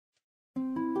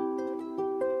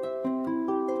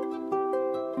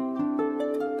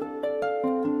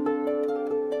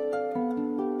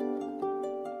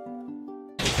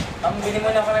Bili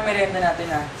muna ko ng merienda natin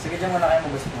ha. Sige, dyan muna kayo.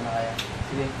 Mag-usap muna kayo.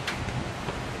 Sige.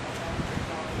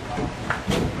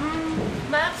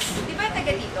 Max, di ba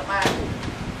taga dito ka?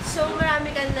 So,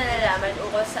 marami kang nalalaman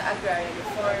ukol sa agrarian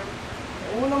reform.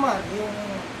 Oo naman,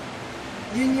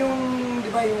 yun yung, di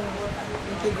ba, yung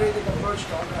integrated approach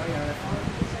to agrarian reform.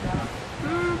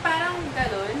 Parang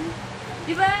ganun.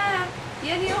 Di ba,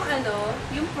 yan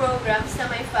yung programs na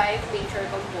may 5 major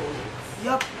components.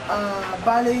 Yup,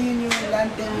 bale yun yung land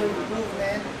tenure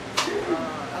improvement,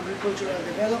 agricultural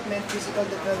development, physical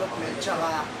development,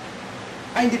 tsaka,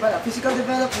 hindi pala, physical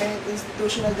development,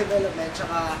 institutional development,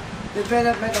 tsaka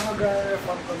development of agrarian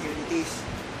reform communities.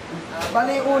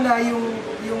 Bale yung una,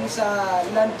 yung sa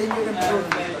land tenure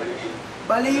improvement.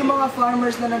 Bale yung mga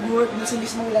farmers na nag-work dun sa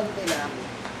mismong land nila,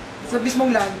 sa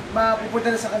mismong land, mapupunta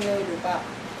na sa kanila yung lupa.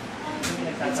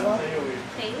 So,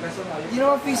 Okay.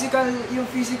 yung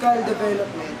physical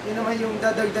development, yun naman yung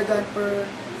dadagdagan per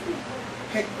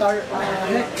hectare,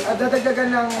 dadagdagan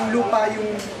ng lupa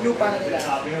yung lupa nila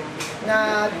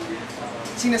na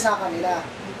sinasaka nila.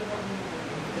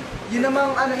 Yun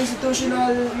namang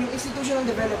institutional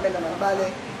development naman,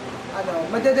 bale,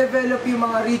 madedevelop yung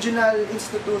mga regional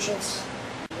institutions.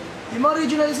 Yung mga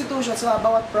regional institutions sa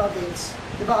bawat province,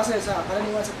 di ba kasi sa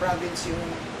karaniwan sa province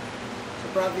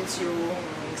yung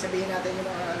sabihin natin yung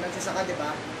mga nagsasaka, di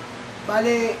ba?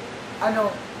 Bale,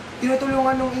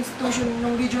 tinutulungan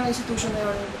ng regional institution na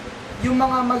yun, yung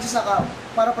mga magsasaka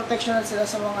para protectional sila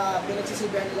sa mga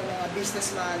pinagsisilbihan nila mga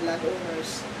businessman,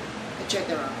 landowners,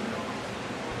 etc.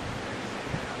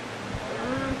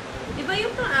 Diba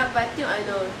yung pang-apat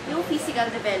yung physical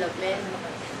development.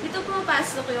 Dito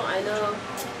pumapasok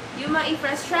yung mga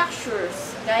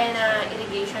infrastructures, gaya na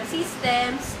irrigation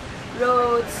systems,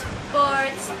 roads,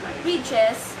 ports,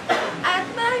 bridges, at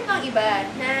marami pang iba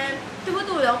na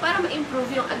tumutulong para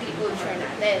ma-improve yung agriculture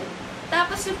natin.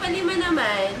 Tapos yung palima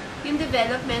naman, yung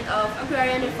development of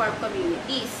agrarian reform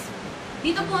communities.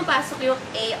 Dito pumapasok yung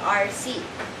ARC,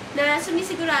 na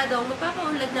sumisiguradong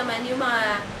mapapaunlad naman yung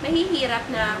mga mahihirap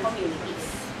na communities.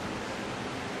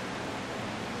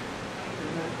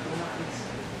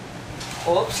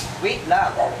 Oops, wait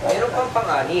lang. Meron pang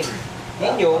pang-anim.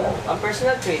 Yun yung ang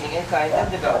personal training and character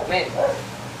development.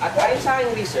 At ayon sa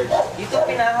aking research, dito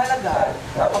pinahalagahan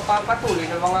ang pagpapatuloy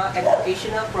ng mga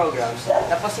educational programs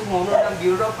na pasimuno ng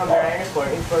Bureau of Agrarian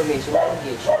Reform Information and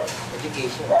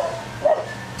Education.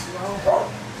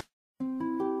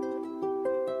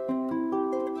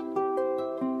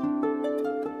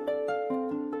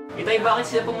 Itay, bakit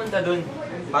sila pumunta dun?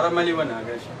 Para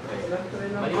maliwanagan, syempre.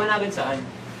 Maliwanagan saan?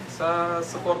 Sa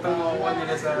supportang makukuha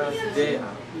nila sa DEA.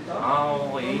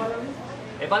 Okay.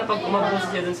 Paano pag umabos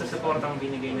siya dun sa supportang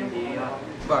binigay ng DEA?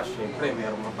 Ba, syempre,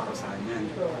 mayroong maparusahan yan.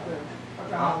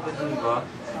 Ganun ba?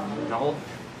 Naku.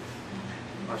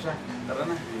 O siya, tara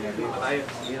na. Hindi pa tayo.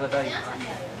 Sige na tayo.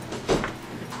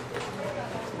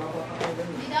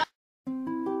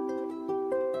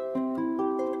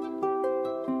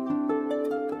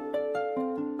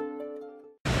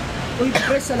 Uy,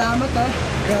 pre, salamat ha.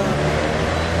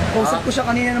 Kausap ko siya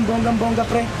kanina ng bonggang-bongga,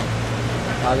 pre.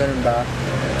 Ganun ba?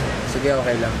 Sige,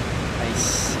 okay lang.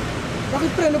 Nice. Bakit,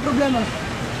 pre? Ano problema?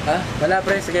 Ha? Wala,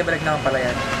 pre. Sige, balik na akong pala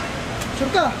yan. Sure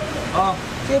ka? Oo.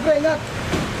 Sige, pre, ingat.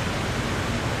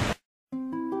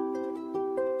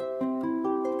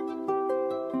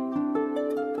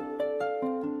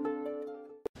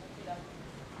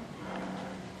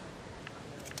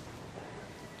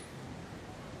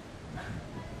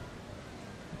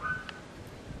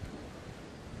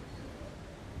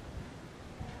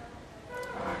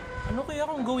 Ano kaya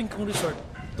kung gawin kong resort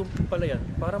itong palayan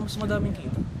para mas madaming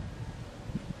kita?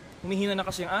 Humihina na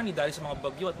kasi ang ani dahil sa mga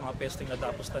bagyo at mga pesteng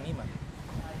natapos taniman.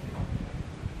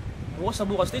 Bukas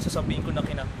na bukas din sasabihin ko na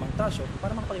kina Mang Tasyo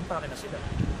para makapag-impake na sila.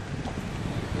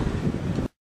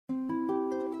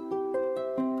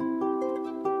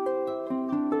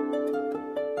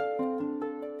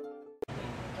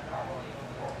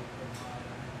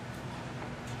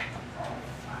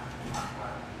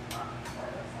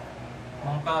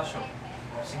 Mang Tasyo,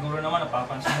 siguro naman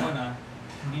napapansin mo na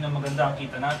hindi na maganda ang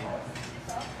kita natin.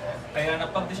 Kaya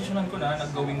napagdesisyonan ko na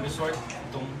nag-going resort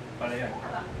itong palayan.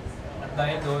 At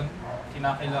dahil doon,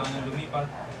 kinakailangan niyang lumipat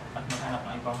at maghanap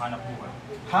ng ibang hanap buhay.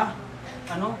 Ha?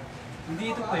 Ano?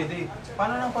 Hindi ito pwede.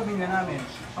 Paano ng pamilya namin?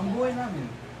 Ang buhay namin.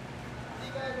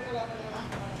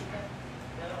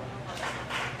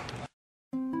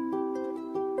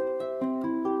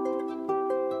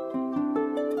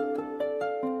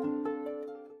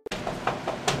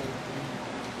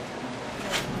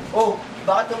 Oh,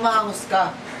 bakit umahangos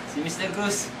ka? Si Mr.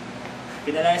 Cruz.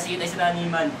 Pinala si Itay sa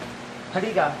taniman.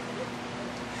 Halika.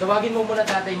 Tawagin mo muna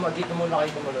tatay mo at dito muna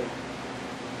kayo tumuloy.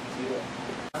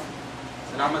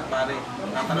 Salamat pare.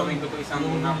 Tatanawin ko to isang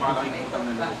napakalaking utang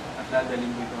na loob at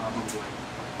dadalhin ko ito habang buhay.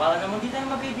 Baka naman di tayo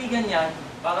magkaibigan yan.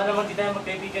 Baka naman di tayo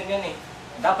magkaibigan yan eh.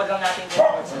 Dapat lang natin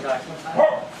i-report sa dahil.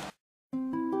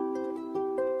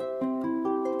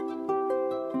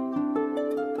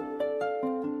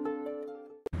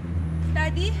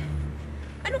 Daddy,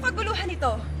 anong kaguluhan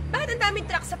ito? Bakit ang daming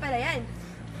truck sa palayan?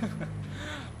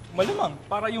 Malamang,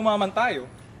 para yumaman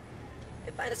tayo.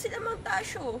 Eh, paano sila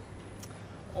magtasyo?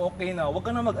 Okay na, huwag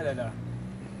ka na mag-alala.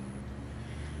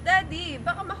 Daddy,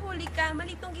 baka mahuli ka.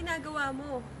 Mali tong ginagawa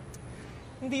mo.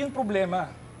 Hindi yun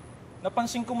problema.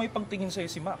 Napansin ko may pagtingin sa'yo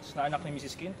si Max, na anak ni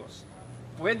Mrs. Quintos.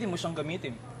 Pwede mo siyang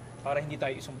gamitin para hindi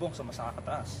tayo isumbong sa mas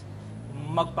nakakataas.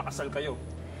 Magpakasal kayo.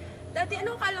 Daddy,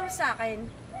 anong kala mo sa akin?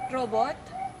 Robot?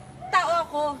 Tao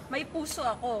ako. May puso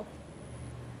ako.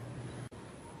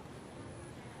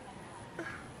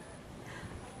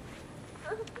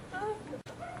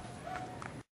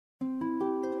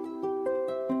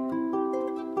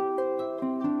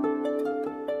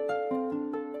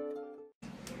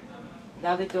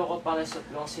 Narito ako para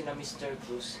suplong sina Mr.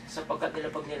 Cruz sapagkat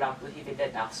nilapag nila ang prohibited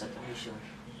acts at omission.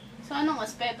 Sa anong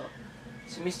aspeto?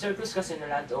 Si Mr. Cruz kasi na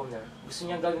landowner, gusto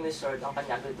niyang gawing resort ang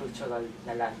kanyang agricultural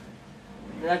na land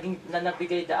na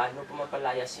nabigay daan o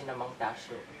pumapalaya si Namang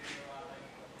Tasyo.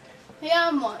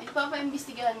 Hayaan mo,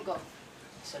 ipapaimbestigahan ko.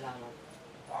 Salamat.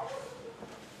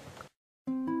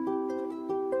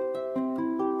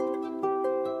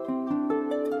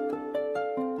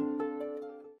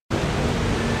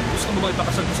 Gusto mo ba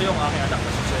ipakasal ko sa'yo ang aking anak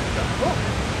na si Jessica? Oh,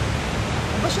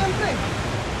 aba syempre.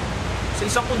 Sa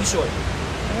isang kondisyon,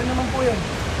 Ano naman po yun?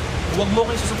 huwag mo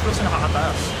kayo susuplong sa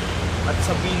nakakataas. At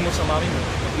sabihin mo sa mami mo,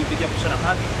 magbibigyan ko siya ng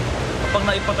hati. Kapag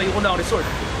naipatayo ko na ang resort,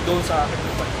 doon sa akin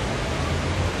lupa.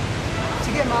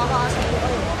 Sige, makakaasa po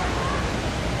kayo.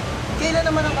 Kailan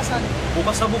naman ang kasal?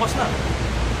 Bukas na bukas na.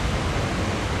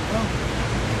 Oh.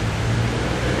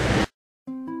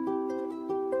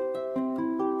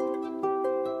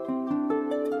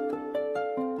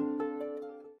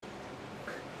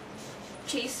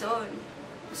 Jason,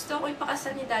 gusto ko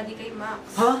ipakasal ni Daddy kay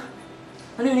Max. Ha?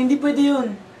 Ano yun? Hindi pwede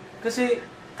yun. Kasi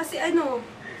Kasi ano?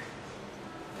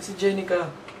 Jenica,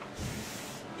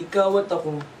 ikaw at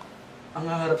ako ang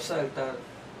haharap sa altar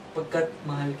pagkat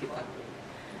mahal kita.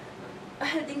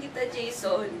 Mahal din kita,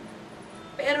 Jason.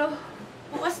 Pero,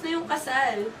 bukas na yung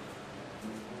kasal.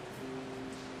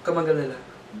 Huwag ka mag-alala.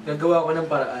 Gagawa ko ng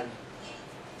paraan.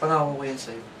 Pangako ko yan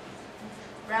sa'yo.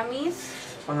 Promise?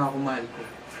 Pangako mahal ko.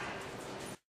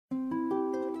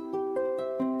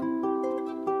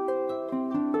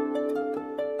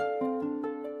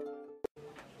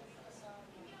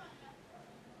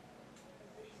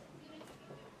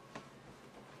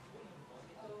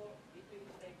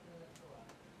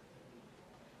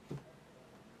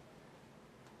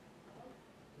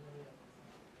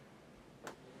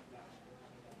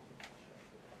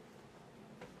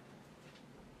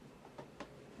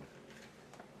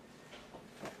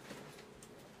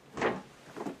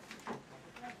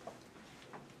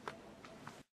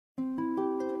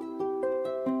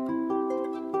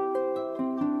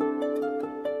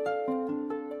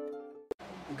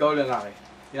 Ikaw lalaki,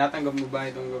 tinatanggap mo ba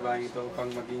itong babaeng ito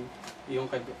upang maging iyong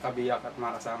kabiyak at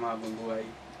makasama habang buhay?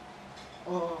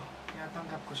 Oo,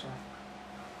 tinatanggap ko siya.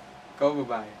 Ikaw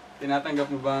babae,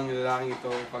 tinatanggap mo ba ang lalaking ito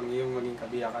upang iyong maging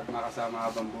kabiyak at makasama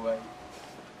habang buhay?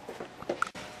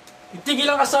 Itigil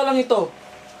ang kasalang ito!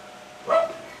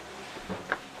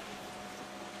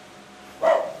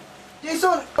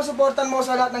 Jason, suportan mo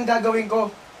sa lahat ng gagawin ko.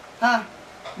 Ha?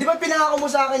 Di ba pinangako mo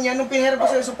sa akin yan nung pinahirap ko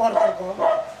sa'yo supporter ko?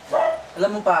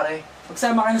 Alam mo pare,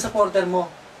 magsama ka ng supporter mo.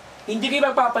 Hindi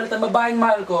kayo magpapalit ang babaeng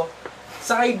mahal ko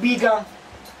sa kaibigang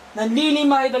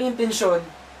nanlilimahid ang intensyon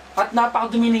at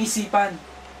napakadumi ng isipan.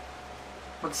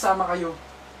 Magsama kayo.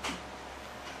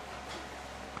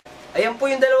 Ayan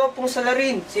po yung dalawa pong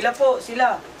salarin. Sila po,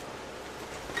 sila.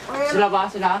 Sila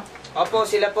ba? Sila? Opo,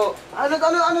 sila po. Ano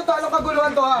to? Anong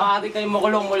kaguluhan to ha? Maaari kayong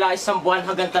makulong mula 1 buwan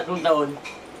hanggang 3 taon.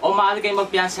 O maaari kayong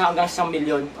magpiyansa hanggang 1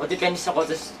 milyon. O depende sa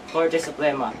Korte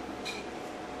Suprema.